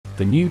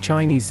The new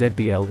Chinese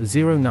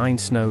ZBL-09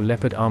 Snow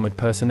Leopard armored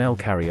personnel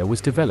carrier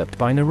was developed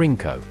by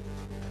Norinco.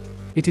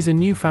 It is a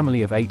new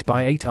family of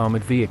 8x8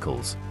 armored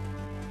vehicles.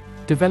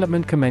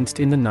 Development commenced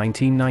in the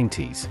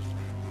 1990s.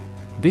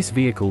 This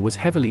vehicle was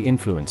heavily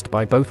influenced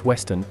by both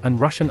Western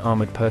and Russian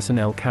armored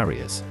personnel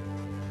carriers.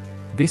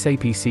 This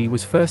APC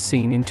was first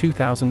seen in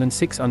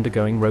 2006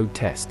 undergoing road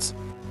tests.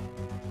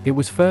 It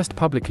was first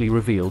publicly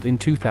revealed in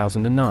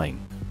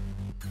 2009.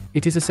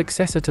 It is a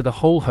successor to the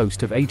whole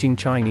host of aging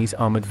Chinese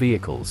armored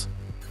vehicles.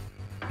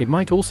 It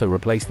might also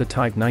replace the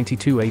Type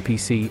 92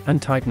 APC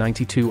and Type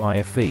 92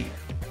 IFV.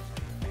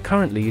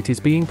 Currently it is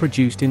being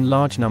produced in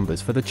large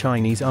numbers for the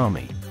Chinese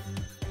Army.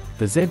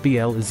 The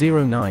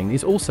ZBL-09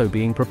 is also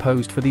being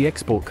proposed for the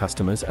export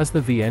customers as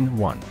the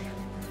VN-1.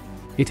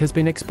 It has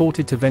been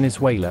exported to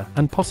Venezuela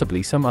and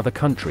possibly some other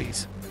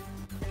countries.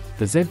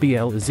 The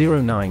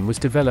ZBL-09 was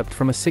developed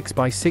from a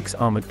 6x6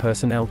 armored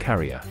personnel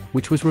carrier,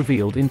 which was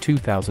revealed in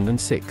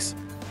 2006.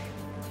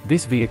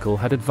 This vehicle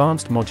had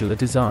advanced modular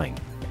design.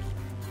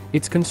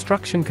 Its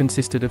construction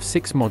consisted of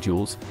 6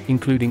 modules,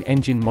 including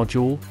engine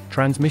module,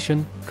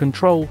 transmission,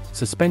 control,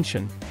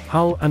 suspension,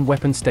 hull and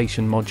weapon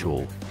station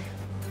module.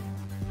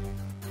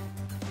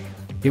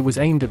 It was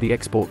aimed at the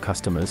export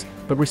customers,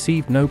 but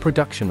received no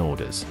production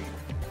orders.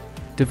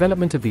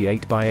 Development of the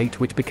 8x8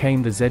 which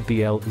became the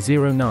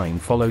ZBL-09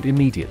 followed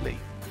immediately.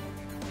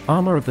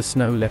 Armor of the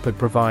Snow Leopard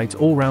provides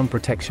all-round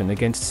protection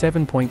against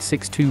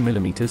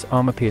 7.62mm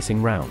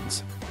armor-piercing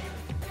rounds.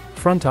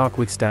 Front arc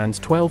withstands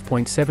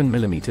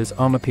 12.7mm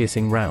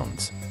armor-piercing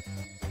rounds.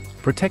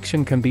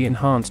 Protection can be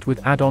enhanced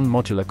with add-on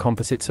modular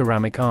composite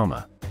ceramic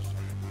armor.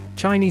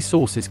 Chinese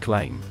sources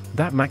claim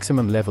that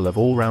maximum level of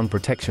all-round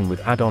protection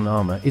with add-on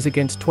armor is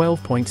against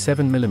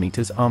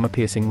 12.7mm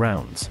armor-piercing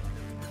rounds.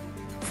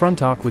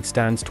 Front arc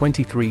withstands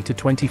 23 to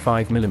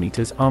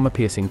 25mm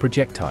armor-piercing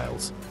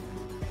projectiles.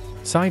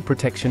 Side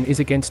protection is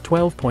against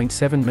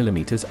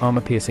 12.7mm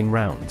armor-piercing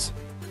rounds.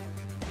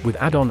 With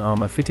add-on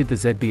armor fitted, the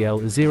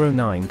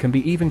ZBL-09 can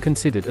be even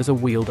considered as a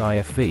wheeled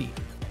IFV.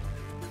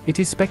 It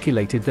is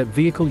speculated that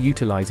vehicle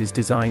utilizes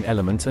design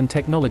elements and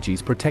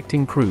technologies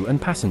protecting crew and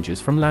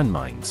passengers from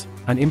landmines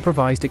and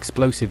improvised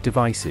explosive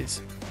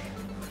devices.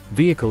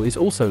 Vehicle is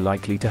also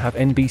likely to have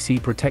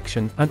NBC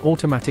protection and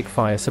automatic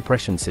fire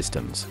suppression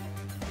systems.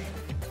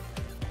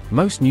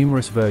 Most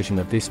numerous version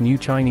of this new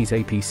Chinese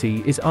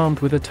APC is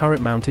armed with a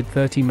turret-mounted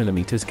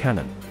 30mm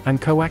cannon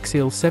and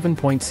coaxial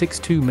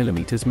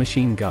 7.62mm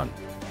machine gun.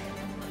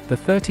 The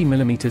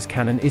 30mm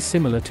cannon is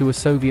similar to a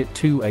Soviet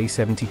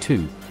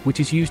Tu-A-72, which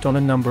is used on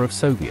a number of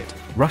Soviet,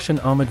 Russian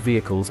armored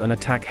vehicles and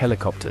attack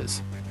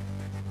helicopters.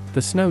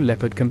 The Snow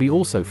Leopard can be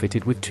also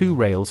fitted with 2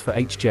 rails for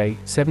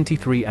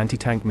HJ-73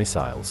 anti-tank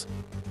missiles.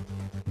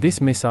 This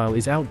missile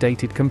is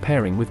outdated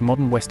comparing with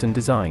modern Western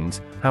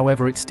designs,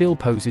 however it still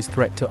poses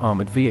threat to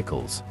armored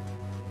vehicles.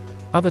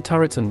 Other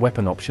turrets and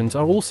weapon options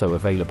are also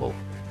available.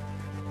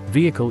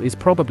 Vehicle is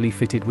probably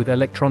fitted with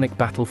electronic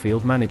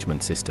battlefield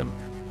management system.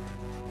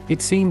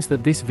 It seems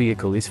that this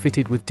vehicle is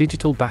fitted with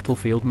digital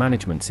battlefield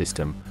management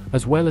system,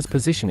 as well as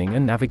positioning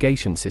and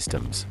navigation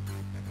systems.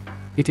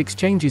 It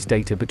exchanges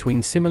data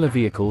between similar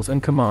vehicles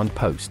and command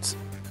posts.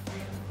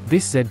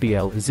 This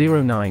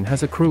ZBL-09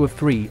 has a crew of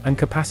 3 and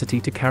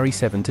capacity to carry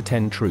 7 to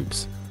 10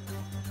 troops.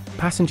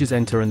 Passengers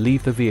enter and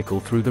leave the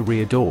vehicle through the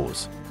rear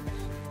doors.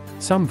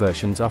 Some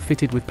versions are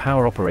fitted with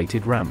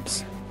power-operated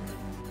ramps.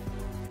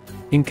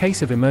 In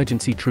case of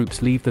emergency,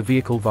 troops leave the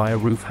vehicle via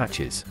roof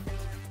hatches.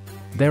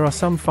 There are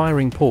some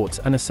firing ports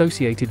and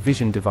associated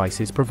vision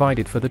devices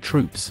provided for the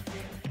troops.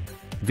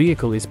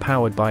 Vehicle is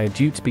powered by a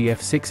Deutz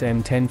BF6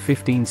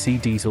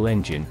 M1015C diesel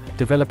engine,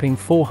 developing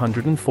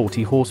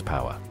 440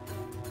 horsepower.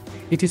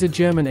 It is a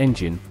German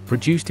engine,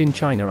 produced in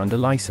China under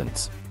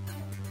license.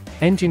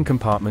 Engine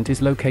compartment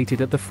is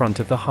located at the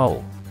front of the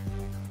hull.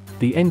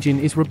 The engine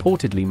is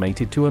reportedly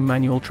mated to a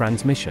manual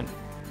transmission.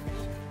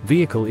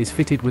 Vehicle is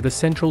fitted with a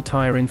central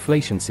tire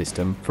inflation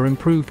system for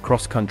improved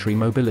cross-country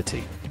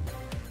mobility.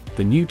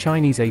 The new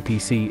Chinese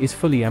APC is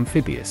fully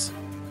amphibious.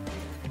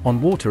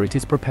 On water it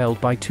is propelled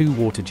by 2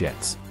 water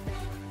jets.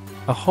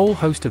 A whole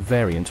host of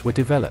variants were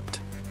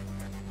developed.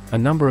 A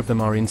number of them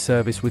are in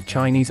service with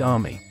Chinese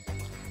Army.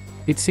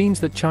 It seems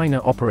that China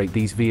operate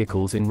these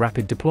vehicles in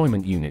rapid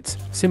deployment units,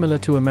 similar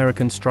to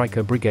American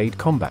Stryker Brigade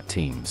combat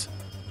teams.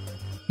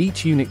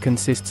 Each unit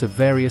consists of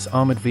various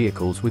armored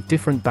vehicles with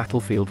different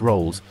battlefield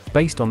roles,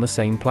 based on the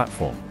same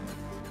platform.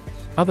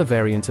 Other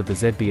variants of the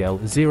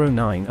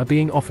ZBL-09 are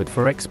being offered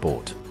for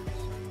export.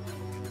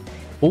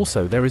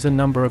 Also, there is a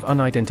number of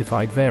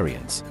unidentified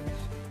variants.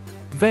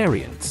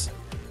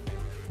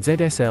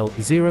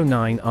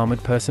 ZSL-09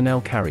 Armored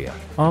Personnel Carrier,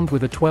 armed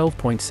with a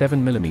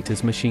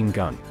 12.7mm machine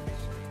gun.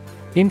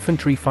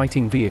 Infantry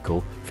fighting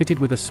vehicle, fitted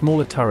with a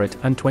smaller turret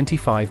and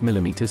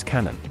 25mm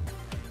cannon.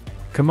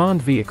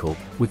 Command vehicle,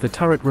 with the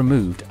turret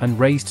removed and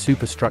raised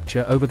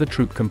superstructure over the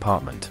troop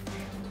compartment.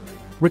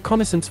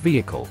 Reconnaissance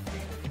vehicle.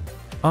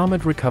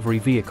 Armored recovery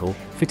vehicle,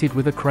 fitted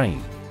with a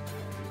crane.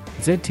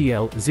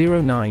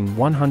 ZTL-09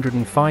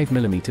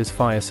 105mm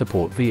fire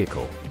support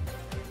vehicle.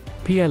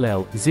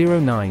 PLL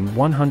 09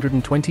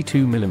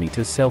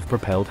 122mm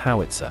self-propelled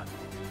howitzer,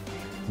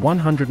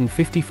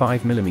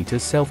 155mm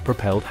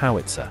self-propelled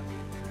howitzer,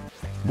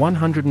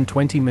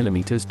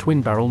 120mm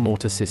twin-barrel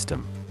mortar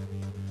system,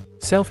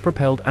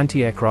 self-propelled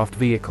anti-aircraft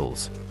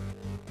vehicles,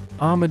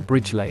 armored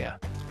bridge layer,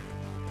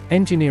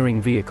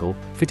 engineering vehicle,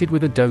 fitted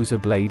with a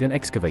dozer blade and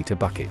excavator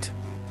bucket,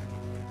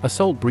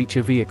 assault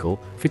breacher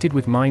vehicle, fitted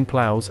with mine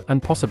plows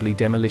and possibly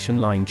demolition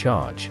line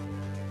charge,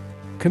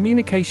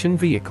 communication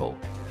vehicle,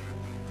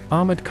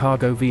 armored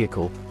cargo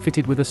vehicle,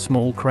 fitted with a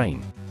small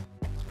crane.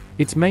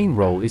 Its main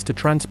role is to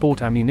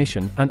transport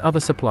ammunition and other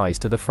supplies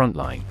to the front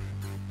line.